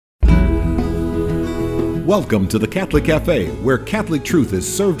Welcome to the Catholic Cafe, where Catholic truth is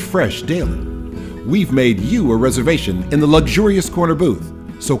served fresh daily. We've made you a reservation in the luxurious corner booth,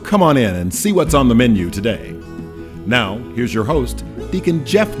 so come on in and see what's on the menu today. Now, here's your host, Deacon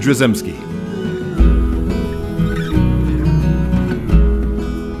Jeff Drzymski.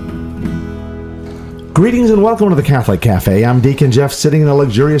 Greetings and welcome to the Catholic Cafe. I'm Deacon Jeff, sitting in the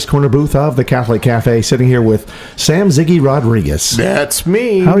luxurious corner booth of the Catholic Cafe, sitting here with Sam Ziggy Rodriguez. That's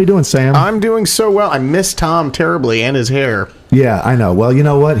me. How are you doing, Sam? I'm doing so well. I miss Tom terribly and his hair. Yeah, I know. Well, you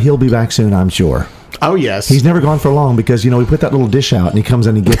know what? He'll be back soon, I'm sure. Oh, yes. He's never gone for long because, we put that little dish out and he comes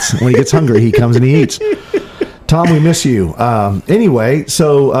and he gets, when he gets hungry, he comes and he eats. Tom, we miss you. Anyway,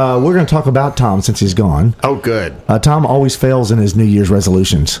 so we're going to talk about Tom since he's gone. Oh, good. Tom always fails in his New Year's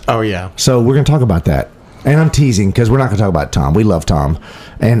resolutions. Oh, yeah. So we're going to talk about that. And I'm teasing because we're not going to talk about Tom. We love Tom.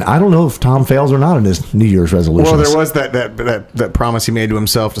 And I don't know if Tom fails or not in his New Year's resolutions. Well, there was that promise he made to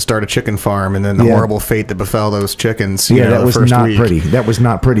himself to start a chicken farm, and then the horrible fate that befell those chickens. That was not pretty. That was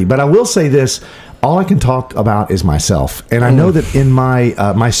not pretty. But I will say this. All I can talk about is myself. And I know that in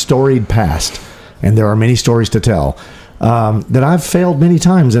my storied past, and there are many stories to tell, that I've failed many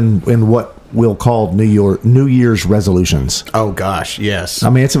times in what we'll call New Year's resolutions. Oh gosh, yes. I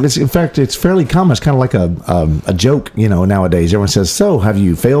mean, it's in fact it's fairly common. It's kind of like a joke, nowadays. Everyone says, "So, have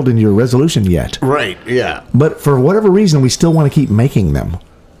you failed in your resolution yet?" Right. Yeah. But for whatever reason, we still want to keep making them.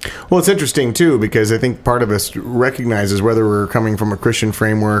 Well, it's interesting too because I think part of us recognizes, whether we're coming from a Christian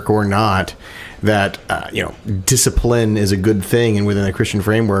framework or not, that discipline is a good thing, and within the Christian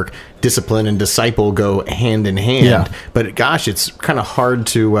framework, discipline and disciple go hand in hand. Yeah. But gosh, it's kind of hard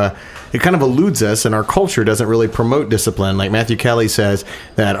to. It kind of eludes us, and our culture doesn't really promote discipline. Like Matthew Kelly says,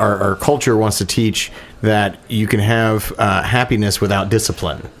 that our culture wants to teach that you can have happiness without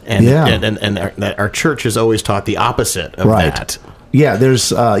discipline, and that our church has always taught the opposite of that. Yeah,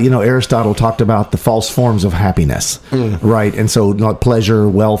 there's, Aristotle talked about the false forms of happiness, right? And so pleasure,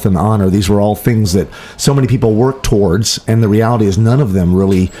 wealth, and honor, these were all things that so many people work towards, and the reality is none of them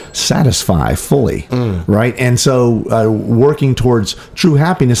really satisfy fully, right? And so working towards true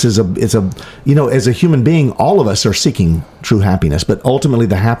happiness is as a human being, all of us are seeking true happiness, but ultimately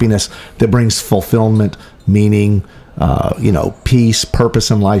the happiness that brings fulfillment, meaning, peace,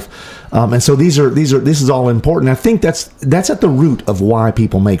 purpose in life. And so this is all important. I think that's at the root of why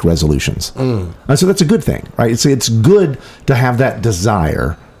people make resolutions. And so that's a good thing, right? It's good to have that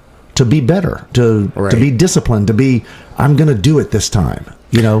desire to be better, to be disciplined, I'm going to do it this time,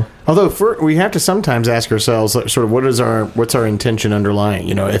 Although we have to sometimes ask ourselves, sort of, what's our intention underlying?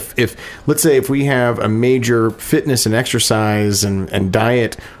 If let's say if we have a major fitness and exercise and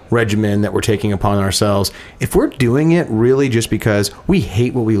diet regimen that we're taking upon ourselves, if we're doing it really just because we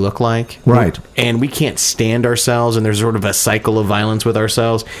hate what we look like, right, and we can't stand ourselves, and there's sort of a cycle of violence with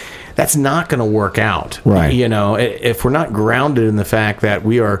ourselves, that's not going to work out. Right. If we're not grounded in the fact that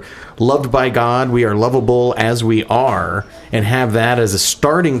we are loved by God, we are lovable as we are, and have that as a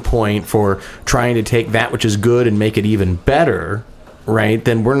starting point for trying to take that which is good and make it even better, right,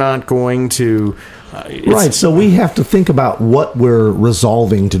 then we're not going to... right, so we have to think about what we're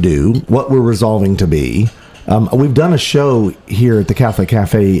resolving to do, what we're resolving to be. We've done a show here at the Catholic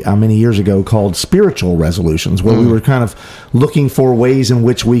Cafe many years ago called Spiritual Resolutions, where we were kind of looking for ways in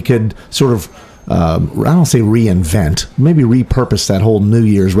which we could sort of, I don't say reinvent, maybe repurpose that whole New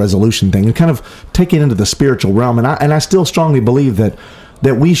Year's resolution thing and kind of take it into the spiritual realm. And I still strongly believe that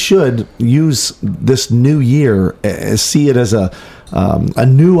we should use this new year, see it as a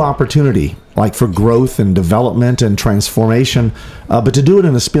new opportunity, like for growth and development and transformation, but to do it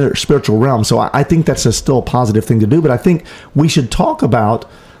in a spiritual realm. So I think that's still a positive thing to do. But I think we should talk about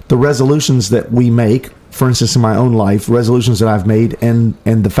the resolutions that we make. For instance, in my own life, resolutions that I've made and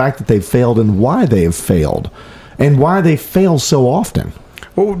the fact that they've failed and why they have failed and why they fail so often.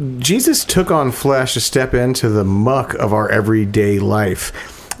 Well, Jesus took on flesh to step into the muck of our everyday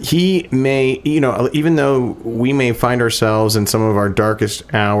life. He may, even though we may find ourselves in some of our darkest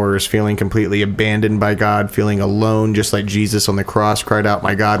hours feeling completely abandoned by God, feeling alone, just like Jesus on the cross cried out,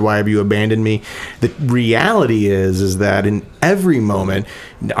 "My God, why have you abandoned me?" The reality is that in every moment,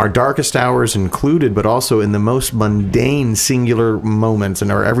 our darkest hours included, but also in the most mundane, singular moments in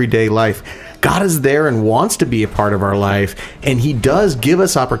our everyday life, God is there and wants to be a part of our life, and He does give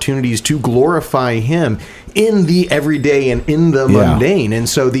us opportunities to glorify Him in the everyday and in the mundane. And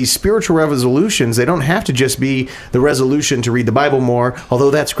so these spiritual resolutions, they don't have to just be the resolution to read the Bible more,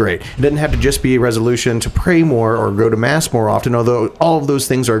 although that's great. It doesn't have to just be a resolution to pray more or go to Mass more often, although all of those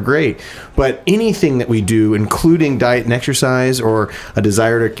things are great. But anything that we do, including diet and exercise, or a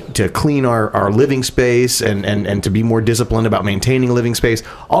desire to clean our living space and to be more disciplined about maintaining living space,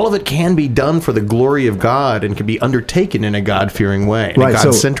 all of it can be done for the glory of God and can be undertaken in a God-fearing way, in a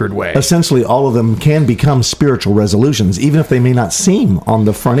God-centered way. Essentially, all of them can become spiritual resolutions, even if they may not seem on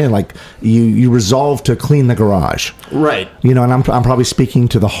the front end. Like you resolve to clean the garage, right? And I'm probably speaking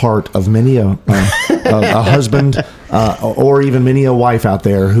to the heart of many a husband or even many a wife out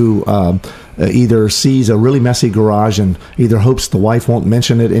there who either sees a really messy garage and either hopes the wife won't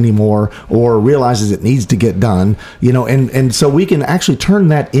mention it anymore or realizes it needs to get done. And so we can actually turn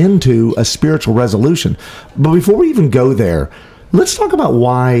that into a spiritual resolution. But before we even go there, let's talk about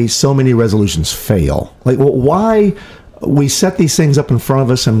why so many resolutions fail. Like, why we set these things up in front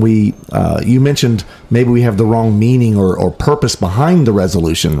of us, and you mentioned maybe we have the wrong meaning or purpose behind the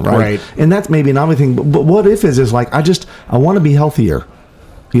resolution, right? And that's maybe another thing. But what if is like, I want to be healthier,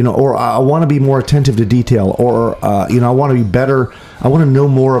 or I want to be more attentive to detail, or I want to be better. I want to know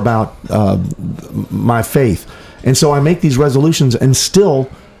more about my faith, and so I make these resolutions, and still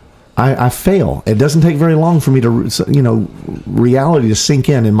I fail. It doesn't take very long for me to, reality to sink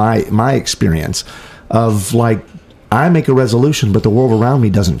in my experience of like, I make a resolution, but the world around me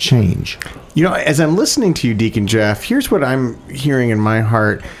doesn't change. As I'm listening to you, Deacon Jeff, here's what I'm hearing in my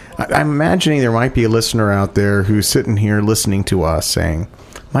heart. I'm imagining there might be a listener out there who's sitting here listening to us saying,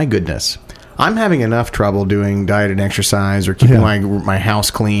 my goodness, I'm having enough trouble doing diet and exercise or keeping my house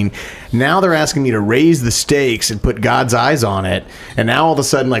clean. Now they're asking me to raise the stakes and put God's eyes on it. And now all of a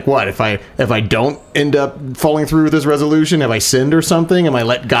sudden, like, what? If I don't end up falling through with this resolution, have I sinned or something? Am I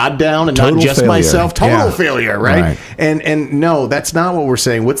let God down and total not just failure. myself? Total failure, right? And no, that's not what we're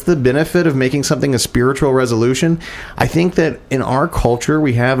saying. What's the benefit of making something a spiritual resolution? I think that in our culture,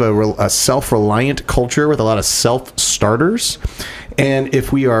 we have a self-reliant culture with a lot of self-starters. And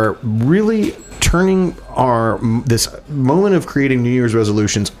if we are really turning this moment of creating New Year's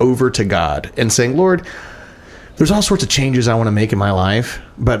resolutions over to God and saying, Lord, there's all sorts of changes I want to make in my life,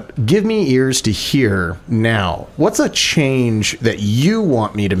 but give me ears to hear now. What's a change that you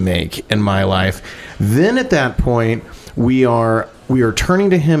want me to make in my life? Then at that point, we are turning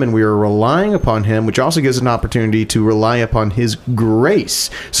to him and we are relying upon him, which also gives an opportunity to rely upon his grace.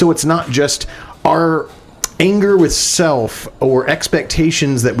 So it's not just our anger with self or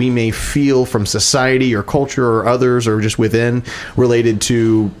expectations that we may feel from society or culture or others or just within related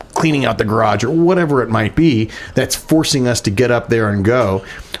to cleaning out the garage or whatever it might be that's forcing us to get up there and go.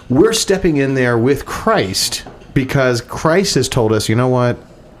 We're stepping in there with Christ because Christ has told us, you know what?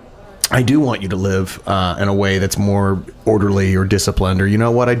 I do want you to live in a way that's more orderly or disciplined, or you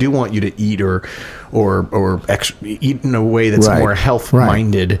know what, I do want you to eat or eat in a way that's more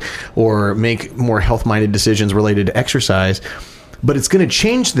health-minded, or make more health-minded decisions related to exercise. But it's going to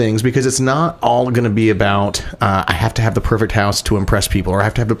change things because it's not all going to be about I have to have the perfect house to impress people, or I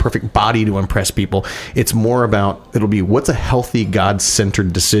have to have the perfect body to impress people. It's more about, it'll be, what's a healthy,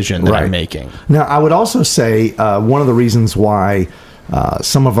 God-centered decision that I'm making. Now, I would also say one of the reasons why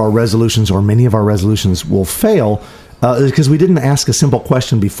some of our resolutions, or many of our resolutions, will fail is because we didn't ask a simple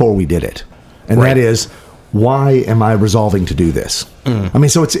question before we did it. And that is, why am I resolving to do this? I mean,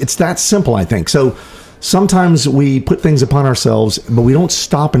 so it's that simple, I think. So sometimes we put things upon ourselves, but we don't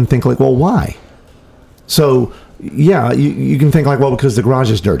stop and think like, well, why? So, yeah, you can think like, well, because the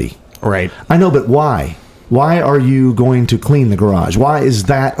garage is dirty. Right. I know, but why? Why are you going to clean the garage? Why is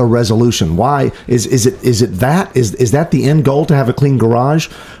that a resolution? Why is it that? Is that the end goal, to have a clean garage?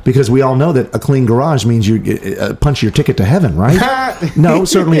 Because we all know that a clean garage means you punch your ticket to heaven, right? No,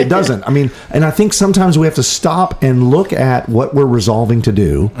 certainly it doesn't. I mean, and I think sometimes we have to stop and look at what we're resolving to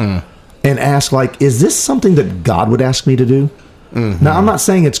do and ask, like, is this something that God would ask me to do? Mm-hmm. Now, I'm not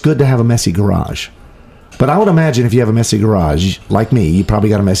saying it's good to have a messy garage, but I would imagine if you have a messy garage, like me, you probably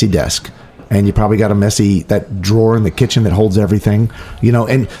got a messy desk. And you probably got that drawer in the kitchen that holds everything,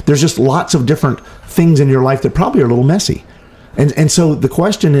 and there's just lots of different things in your life that probably are a little messy. And so the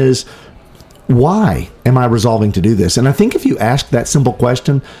question is, why am I resolving to do this? And I think if you ask that simple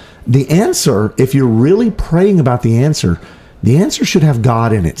question, the answer, if you're really praying about the answer should have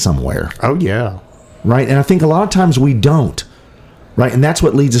God in it somewhere. Oh, yeah. Right? And I think a lot of times we don't. Right? And that's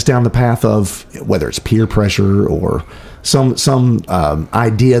what leads us down the path of whether it's peer pressure or some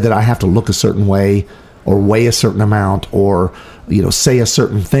idea that I have to look a certain way or weigh a certain amount or say a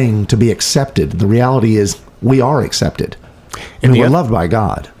certain thing to be accepted. The reality is we are accepted. And we're loved by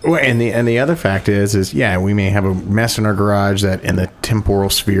God. Well, and the other fact is we may have a mess in our garage that in the temporal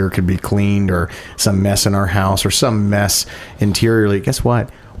sphere could be cleaned, or some mess in our house, or some mess interiorly. Guess what?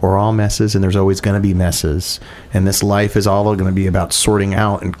 We're all messes, and there's always going to be messes. And this life is all going to be about sorting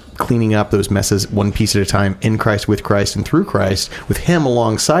out and cleaning up those messes one piece at a time, in Christ, with Christ, and through Christ, with Him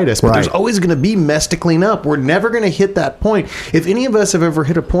alongside us. But there's always going to be mess to clean up. We're never going to hit that point. If any of us have ever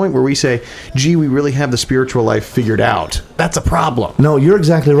hit a point where we say, gee, we really have the spiritual life figured out, that's a problem. No, you're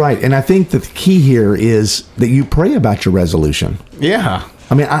exactly right. And I think that the key here is that you pray about your resolution. Yeah.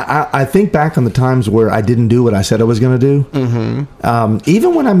 I mean, I think back on the times where I didn't do what I said I was going to do. Mm-hmm.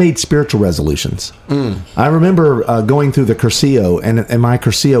 Even when I made spiritual resolutions, I remember going through the Curcio, and my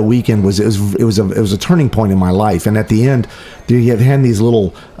Curcio weekend was a turning point in my life. And at the end, you had this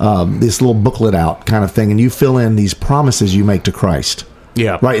little booklet out kind of thing, and you fill in these promises you make to Christ.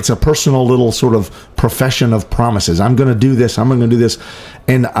 Yeah. Right. It's a personal little sort of profession of promises. I'm going to do this. I'm going to do this.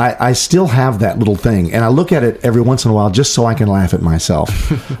 And I still have that little thing. And I look at it every once in a while just so I can laugh at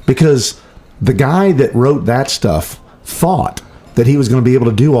myself. Because the guy that wrote that stuff thought that he was going to be able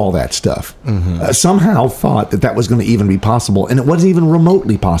to do all that stuff. Mm-hmm. Somehow thought that was going to even be possible. And it wasn't even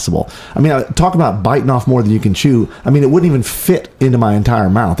remotely possible. I mean, talk about biting off more than you can chew. I mean, it wouldn't even fit into my entire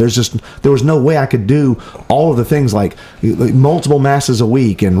mouth. There was no way I could do all of the things like multiple masses a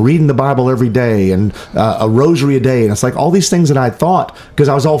week and reading the Bible every day and a rosary a day. And it's like all these things that I thought, because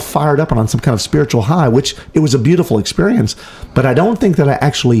I was all fired up on some kind of spiritual high, which it was a beautiful experience. But I don't think that I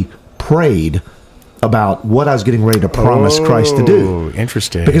actually prayed about what I was getting ready to promise Christ to do.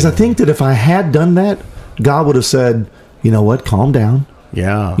 Interesting. Because I think that if I had done that, God would have said, you know what, calm down.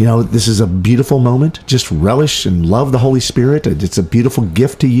 Yeah. You know, this is a beautiful moment. Just relish and love the Holy Spirit. It's a beautiful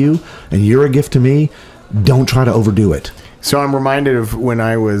gift to you, and you're a gift to me. Don't try to overdo it. So I'm reminded of when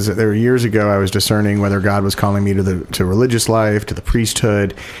there years ago, I was discerning whether God was calling me to religious life, to the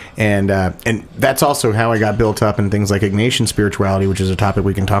priesthood, and that's also how I got built up in things like Ignatian spirituality, which is a topic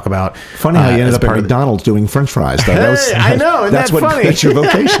we can talk about. Funny how you ended up at McDonald's doing French fries, though. I know, isn't that funny? That's your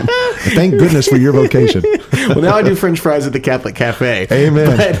vocation. Thank goodness for your vocation. Well, now I do French fries at the Catholic Cafe.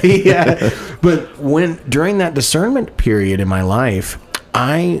 Amen. But during that discernment period in my life,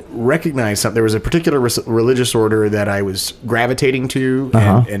 I recognized something. There was a particular religious order that I was gravitating to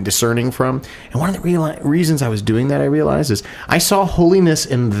and discerning from. And one of the reasons I was doing that, I realized, is I saw holiness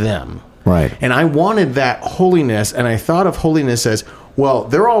in them. Right. And I wanted that holiness, and I thought of holiness as, well,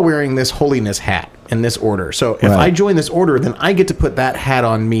 they're all wearing this holiness hat in this order. So if I join this order, then I get to put that hat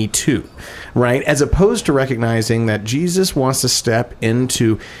on me too, right? As opposed to recognizing that Jesus wants to step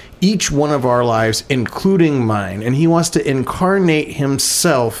into each one of our lives, including mine, and He wants to incarnate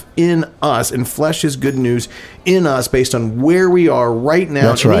Himself in us and flesh His good news in us based on where we are right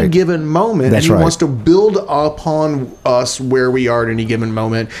now at any given moment. And He wants to build upon us where we are at any given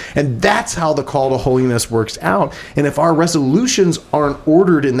moment. And that's how the call to holiness works out. And if our resolutions aren't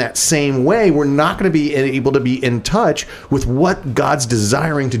ordered in that same way, we're not going to be able to be in touch with what God's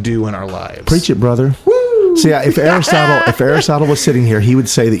desiring to do in our lives. Preach it, brother. Woo! See, if Aristotle was sitting here, he would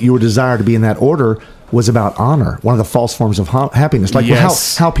say that your desire to be in that order was about honor, one of the false forms of happiness. Like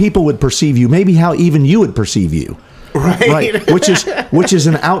how people would perceive you, maybe how even you would perceive you. Right. Which is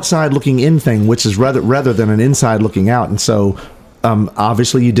an outside looking in thing, which is rather than an inside looking out. And so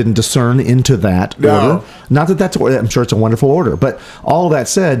obviously you didn't discern into that order. Not that that's, I'm sure it's a wonderful order, but all that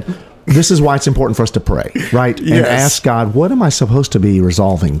said, this is why it's important for us to pray, right? Yes. And ask God, what am I supposed to be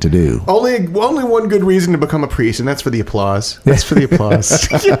resolving to do? Only one good reason to become a priest, and that's for the applause. That's for the applause.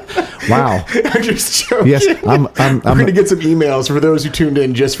 Wow. I'm just joking. Yes, I'm going to get some emails for those who tuned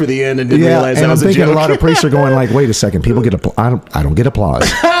in just for the end and didn't realize that was a joke. I'm thinking a lot of priests are going like, wait a second, people get I don't get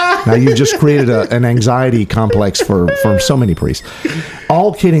applause. Now you've just created an anxiety complex for so many priests.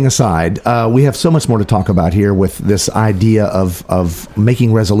 All kidding aside, we have so much more to talk about here with this idea of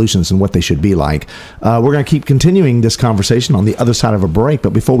making resolutions and what they should be like. We're going to keep continuing this conversation on the other side of a break.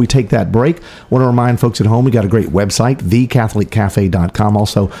 But before we take that break, I want to remind folks at home, we got a great website, thecatholiccafe.com.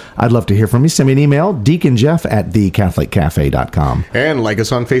 Also, I'd love to hear from you. Send me an email, deaconjeff@thecatholiccafe.com. And like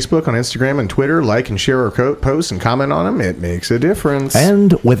us on Facebook, on Instagram, and Twitter. Like and share our posts and comment on them. It makes a difference.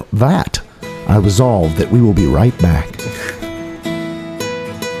 And with that, I resolve that we will be right back.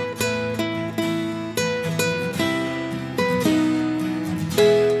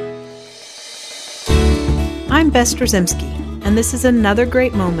 I'm Bess Drzymski, and this is another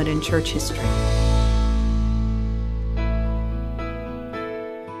great moment in church history.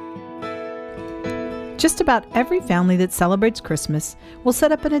 Just about every family that celebrates Christmas will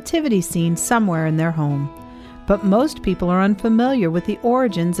set up a nativity scene somewhere in their home, but most people are unfamiliar with the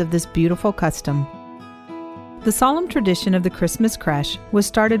origins of this beautiful custom. The solemn tradition of the Christmas creche was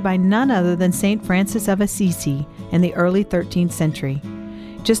started by none other than St. Francis of Assisi in the early 13th century.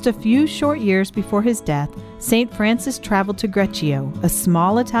 Just a few short years before his death, St. Francis traveled to Greccio, a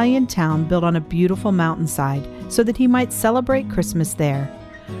small Italian town built on a beautiful mountainside, so that he might celebrate Christmas there.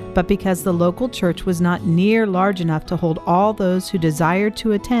 But because the local church was not near large enough to hold all those who desired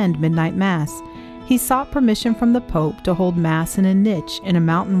to attend midnight mass, he sought permission from the Pope to hold mass in a niche in a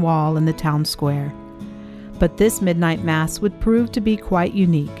mountain wall in the town square. But this midnight mass would prove to be quite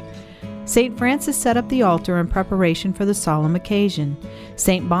unique. St. Francis set up the altar in preparation for the solemn occasion.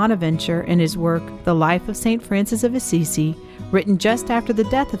 St. Bonaventure, in his work, The Life of St. Francis of Assisi, written just after the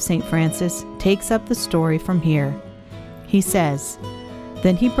death of St. Francis, takes up the story from here. He says,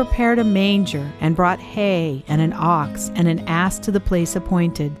 "Then he prepared a manger and brought hay and an ox and an ass to the place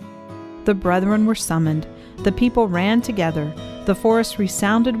appointed. The brethren were summoned, the people ran together, the forest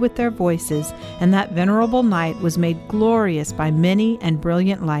resounded with their voices, and that venerable night was made glorious by many and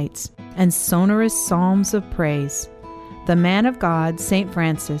brilliant lights, and sonorous psalms of praise. The man of God, St.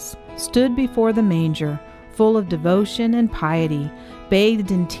 Francis, stood before the manger, full of devotion and piety,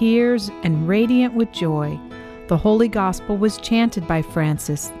 bathed in tears and radiant with joy. The Holy Gospel was chanted by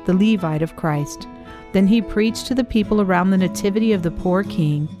Francis, the Levite of Christ. Then he preached to the people around the nativity of the poor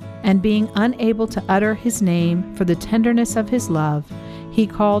king, and being unable to utter his name for the tenderness of his love, he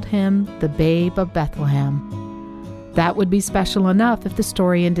called him the Babe of Bethlehem." That would be special enough if the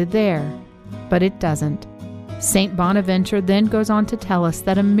story ended there, but it doesn't. St. Bonaventure then goes on to tell us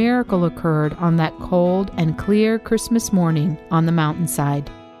that a miracle occurred on that cold and clear Christmas morning on the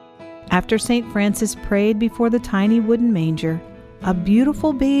mountainside. After St. Francis prayed before the tiny wooden manger, a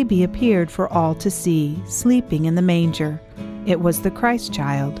beautiful baby appeared for all to see, sleeping in the manger. It was the Christ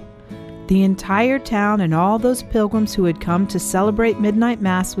child. The entire town and all those pilgrims who had come to celebrate midnight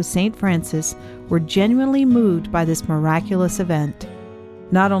mass with St. Francis were genuinely moved by this miraculous event.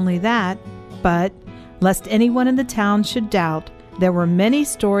 Not only that, but, lest anyone in the town should doubt, there were many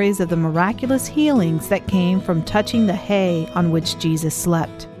stories of the miraculous healings that came from touching the hay on which Jesus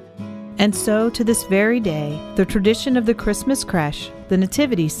slept. And so, to this very day, the tradition of the Christmas creche, the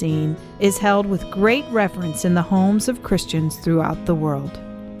nativity scene, is held with great reverence in the homes of Christians throughout the world.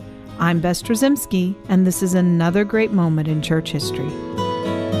 I'm Bess Trzymski, and this is another great moment in church history.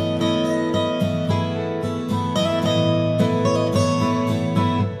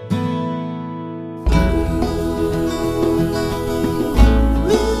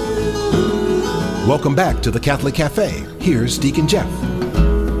 Welcome back to the Catholic Cafe. Here's Deacon Jeff.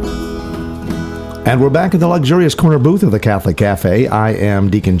 And we're back in the luxurious corner booth of the Catholic Cafe. I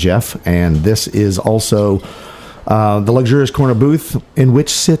am Deacon Jeff, and this is also the luxurious corner booth in which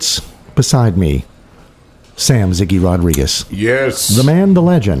sits beside me Sam Ziggy Rodriguez. Yes. The man, the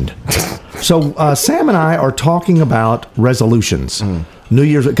legend. So Sam and I are talking about resolutions. New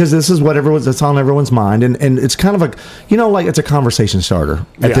Year's, because this is what it's on everyone's mind, and it's kind of like it's a conversation starter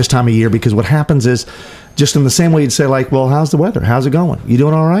at this time of year, because what happens is, just in the same way you'd say, like, well, how's the weather? How's it going? You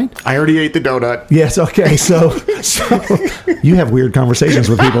doing all right? I already ate the donut. Yes, okay. So you have weird conversations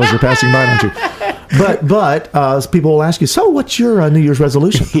with people as you're passing by, don't you? But people will ask you, so what's your New Year's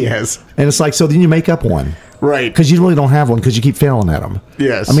resolution? Yes. And it's like, so then you make up one. Right. Because you really don't have one, because you keep failing at them.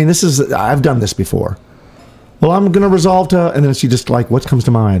 Yes. I mean, I've done this before. Well, I'm going to resolve to, and then she just like, what comes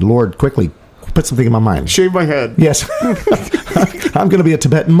to mind? Lord, quickly, put something in my mind. Shave my head. Yes. I'm going to be a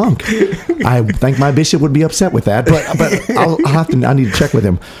Tibetan monk. I think my bishop would be upset with that, but I need to check with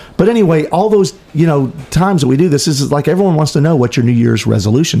him. But anyway, all those, times that we do this is like everyone wants to know what your New Year's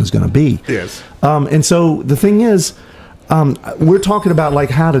resolution is going to be. Yes. And so the thing is, we're talking about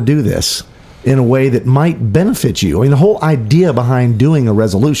like how to do this in a way that might benefit you. I mean, the whole idea behind doing a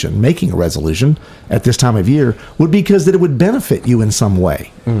resolution, making a resolution at this time of year, would be because that it would benefit you in some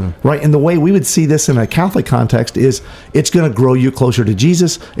way, right? And the way we would see this in a Catholic context is it's going to grow you closer to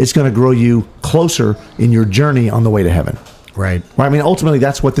Jesus. It's going to grow you closer in your journey on the way to heaven. Right. I mean, ultimately,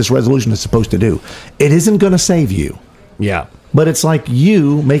 that's what this resolution is supposed to do. It isn't going to save you. Yeah. But it's like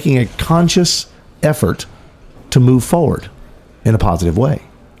you making a conscious effort to move forward in a positive way.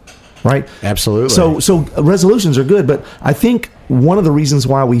 Right? Absolutely. So resolutions are good, but I think one of the reasons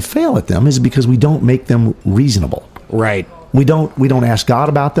why we fail at them is because we don't make them reasonable. Right. We don't ask God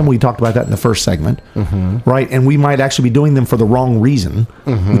about them. We talked about that in the first segment, right? And we might actually be doing them for the wrong reason.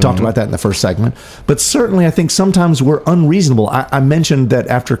 We talked about that in the first segment. But certainly, I think sometimes we're unreasonable. I mentioned that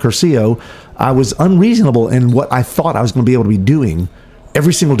after Curcio, I was unreasonable in what I thought I was going to be able to be doing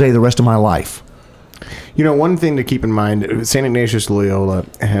every single day the rest of my life. One thing to keep in mind, St. Ignatius Loyola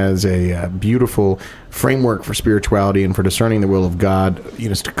has a beautiful framework for spirituality and for discerning the will of God,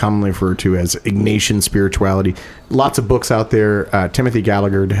 it's commonly referred to as Ignatian spirituality. Lots of books out there. Timothy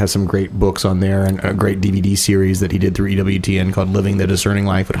Gallagher has some great books on there, and a great DVD series that he did through EWTN called Living the Discerning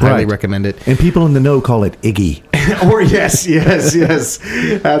Life. Would highly recommend it. And people in the know call it Iggy. Or yes,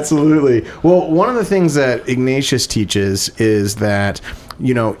 absolutely. Well, one of the things that Ignatius teaches is that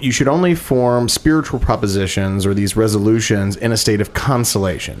you should only form spiritual propositions or these resolutions in a state of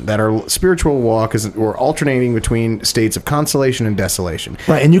consolation. That our spiritual walk we're alternating between states of consolation and desolation.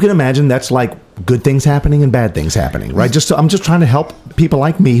 Right, and you can imagine that's like good things happening and bad things happening, right? I'm just trying to help people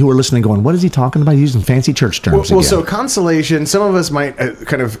like me who are listening going, what is he talking about? He's using fancy church terms Well, so consolation, some of us might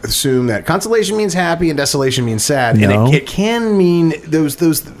kind of assume that consolation means happy and desolation means sad. No. And it can mean those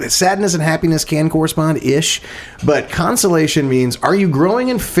sadness and happiness can correspond-ish, but consolation means, are you growing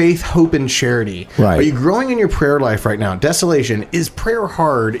in faith, hope, and charity? Right. Are you growing in your prayer life right now? Desolation, is prayer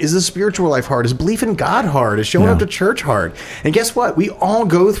hard? Is the spiritual life hard? Is belief in God hard? Is showing up to church hard? And guess what? We all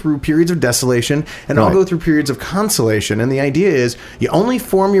go through periods of desolation and all go through periods of consolation. And the idea is you only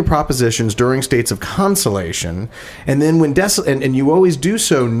form your propositions during states of consolation, and then when and you always do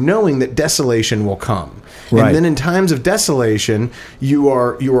so knowing that desolation will come. Right. And then in times of desolation, you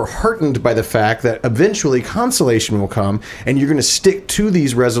are heartened by the fact that eventually consolation will come, and you're going to stick to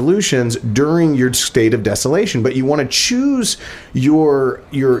these resolutions during your state of desolation. But you want to choose your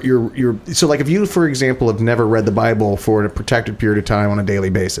so like if you, for example, have never read the Bible for a protected period of time on a daily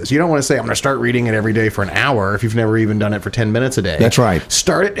basis, you don't want to say, I'm going to start reading it every day for an hour if you've never even done it for 10 minutes a day. That's right.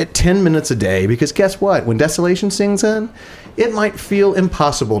 Start it at 10 minutes a day, because guess what? When desolation sings in, it might feel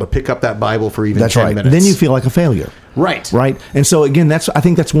impossible to pick up that Bible for even 10 minutes. Then you feel like a failure. Right. And so again, I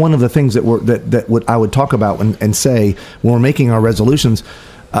think that's one of the things that I would talk about and say when we're making our resolutions.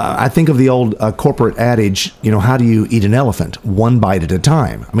 I think of the old corporate adage, how do you eat an elephant? One bite at a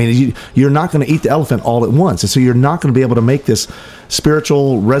time. I mean, you're not going to eat the elephant all at once. And so you're not going to be able to make this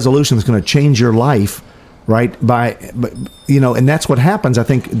spiritual resolution that's going to change your life, right? And that's what happens. I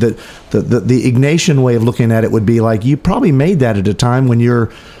think that the Ignatian way of looking at it would be like, you probably made that at a time when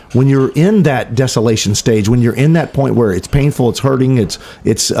you're in that desolation stage, when you're in that point where it's painful, it's hurting,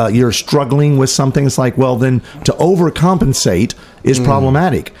 it's you're struggling with something. It's like, well, then to overcompensate is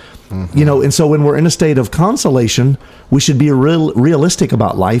problematic. Mm-hmm. And so when we're in a state of consolation, we should be realistic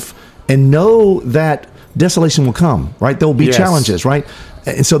about life and know that desolation will come, right? There will be challenges, right?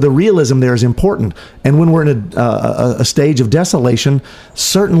 And so the realism there is important. And when we're in a stage of desolation,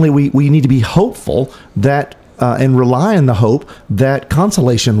 certainly we need to be hopeful that and rely on the hope that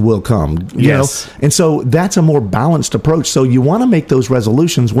consolation will come. You know? And so that's a more balanced approach. So you want to make those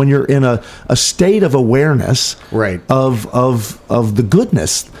resolutions when you're in a state of awareness, right, of the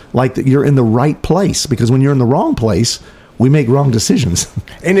goodness, like that you're in the right place. Because when you're in the wrong place, we make wrong decisions.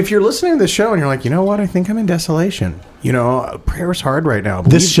 And if you're listening to the show and you're like, you know what, I think I'm in desolation. Prayer is hard right now.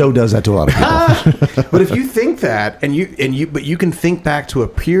 This show does that to a lot of people. But if you think that, but you can think back to a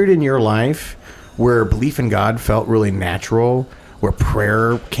period in your life where belief in God felt really natural, where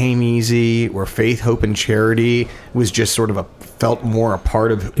prayer came easy, where faith, hope, and charity was just sort of felt more a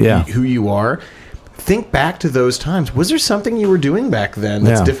part of who you are. Think back to those times. Was there something you were doing back then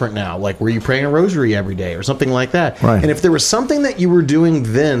that's different now? Like, were you praying a rosary every day or something like that? Right. And if there was something that you were doing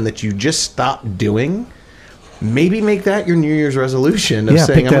then that you just stopped doing, maybe make that your New Year's resolution of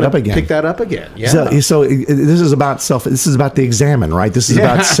saying, I'm going to pick that up again. Yeah. So this is about this is about the examine, right? This is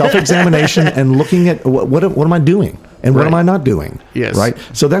about self-examination and looking at what am I doing and what am I not doing? Yes. Right.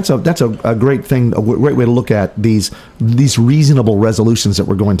 So that's a great thing, a great way to look at these reasonable resolutions that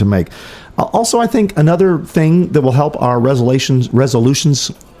we're going to make. Also, I think another thing that will help our resolutions,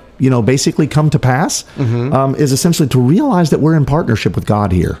 basically come to pass, is essentially to realize that we're in partnership with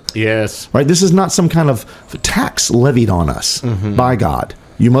God here. Yes. Right? This is not some kind of tax levied on us by God.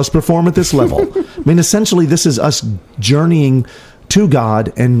 You must perform at this level. I mean, essentially, this is us journeying to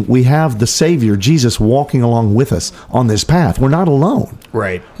God, and we have the Savior, Jesus, walking along with us on this path. We're not alone.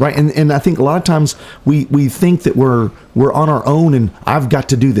 Right. Right. And I think a lot of times we think that we're on our own and I've got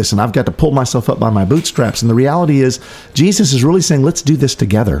to do this and I've got to pull myself up by my bootstraps. And the reality is Jesus is really saying, let's do this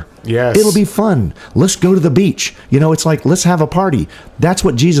together. Yes. It'll be fun. Let's go to the beach. It's like, let's have a party. That's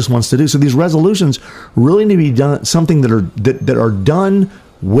what Jesus wants to do. So these resolutions really need to be done, something that are done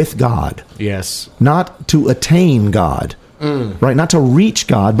with God. Yes. Not to attain God. Right, not to reach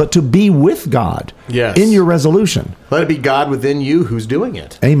God, but to be with God. Yes. In your resolution. Let it be God within you who's doing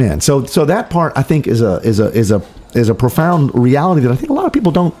it. Amen. So that part I think is a profound reality that I think a lot of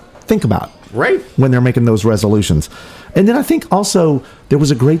people don't think about. Right. when they're making those resolutions. And then I think also there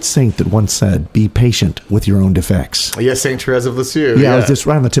was a great saint that once said, be patient with your own defects. Yes, St. Therese of Lisieux. Yeah, it was just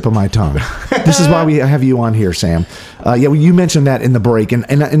right on the tip of my tongue. This is why we have you on here, Sam. Well, you mentioned that in the break,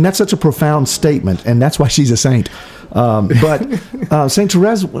 and that's such a profound statement, and that's why she's a saint. But St.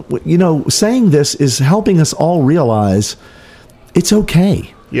 Therese, saying this is helping us all realize it's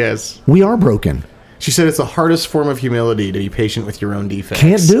okay. Yes. We are broken. She said it's the hardest form of humility to be patient with your own defects.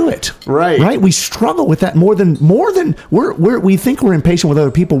 Can't do it. Right. We struggle with that more than we think we're impatient with other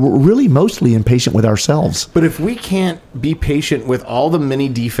people. We're really mostly impatient with ourselves. But if we can't be patient with all the many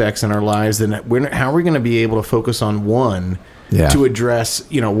defects in our lives, then how are we going to be able to focus on one to address,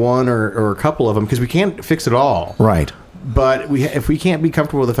 one or a couple of them? Because we can't fix it all. Right. But if we can't be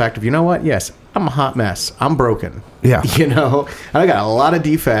comfortable with the fact of, yes, I'm a hot mess. I'm broken. Yeah. I got a lot of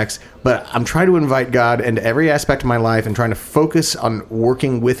defects, but I'm trying to invite God into every aspect of my life and trying to focus on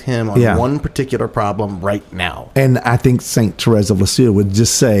working with him on one particular problem right now. And I think St. Therese of Lisieux would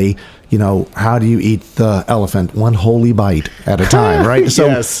just say, how do you eat the elephant? One holy bite at a time, right? So,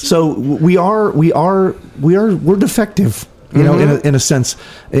 yes. So we're defective. In a sense,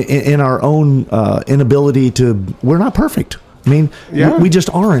 in our own inability we're not perfect. I mean, we just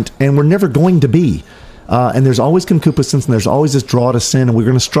aren't, and we're never going to be. And there's always concupiscence, and there's always this draw to sin, and we're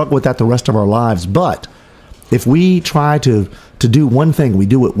going to struggle with that the rest of our lives. But if we try to do one thing, we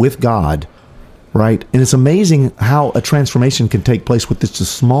do it with God, right? And it's amazing how a transformation can take place with just the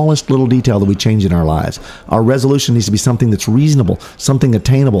smallest little detail that we change in our lives. Our resolution needs to be something that's reasonable, something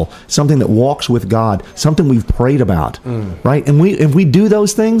attainable, something that walks with God, something we've prayed about, right? And if we do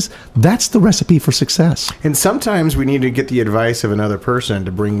those things, that's the recipe for success. And sometimes we need to get the advice of another person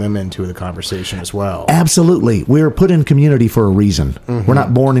to bring them into the conversation as well. Absolutely. We're put in community for a reason. We're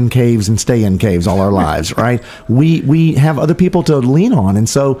not born in caves and stay in caves all our lives, right? We have other people to lean on. And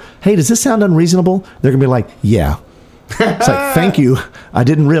so, hey, does this sound unreasonable? They're going to be like, yeah. It's like, thank you. I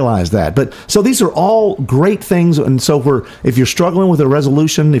didn't realize that. But so these are all great things. And so if you're struggling with a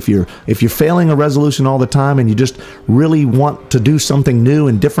resolution, if you're failing a resolution all the time and you just really want to do something new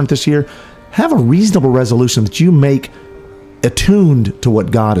and different this year, have a reasonable resolution that you make attuned to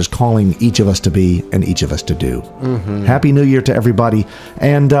what God is calling each of us to be and each of us to do. Happy New Year to everybody.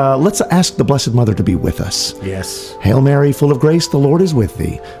 And let's ask the Blessed Mother to be with us. Yes. Hail Mary, full of grace, the Lord is with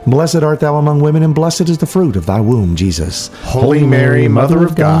thee. Blessed art thou among women, and blessed is the fruit of thy womb, Jesus. Holy Mary, Mother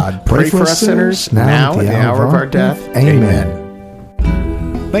of God, pray for us sinners, now and at the hour of our death.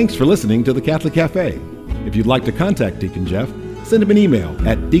 Amen. Thanks for listening to the Catholic Cafe. If you'd like to contact Deacon Jeff, send him an email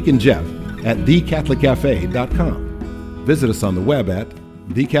at deaconjeff@thecatholiccafe.com. Visit us on the web at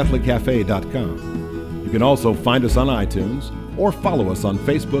thecatholiccafe.com. You can also find us on iTunes or follow us on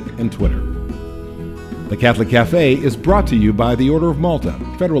Facebook and Twitter. The Catholic Cafe is brought to you by the Order of Malta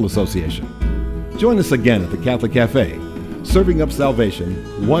Federal Association. Join us again at the Catholic Cafe, serving up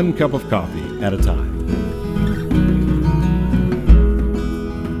salvation one cup of coffee at a time.